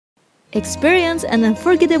Experience an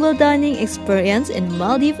unforgettable dining experience in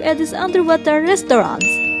Maldives at these underwater restaurants.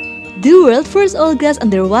 The world's first all-glass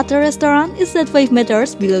underwater restaurant is at 5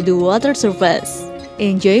 meters below the water surface.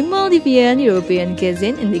 Enjoy Maldivian European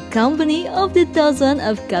cuisine in the company of the thousands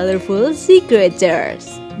of colorful sea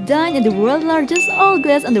creatures. Dine at the world's largest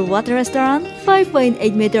all-glass underwater restaurant, 5.8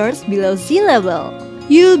 meters below sea level.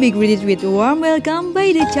 You'll be greeted with a warm welcome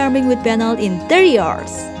by the charming wood paneled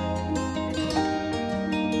interiors.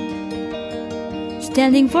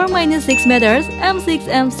 Standing for -6 meters,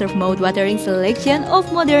 M6M serve mouth-watering selection of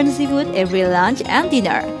modern seafood every lunch and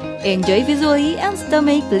dinner. Enjoy visually and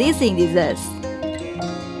stomach-pleasing dishes.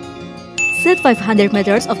 Set 500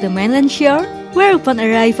 meters of the mainland shore, where upon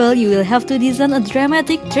arrival you will have to descend a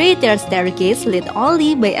dramatic 3-tier staircase lit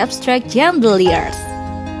only by abstract chandeliers.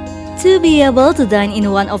 To be able to dine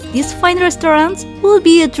in one of these fine restaurants will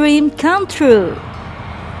be a dream come true.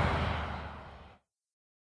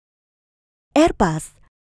 Airpaz,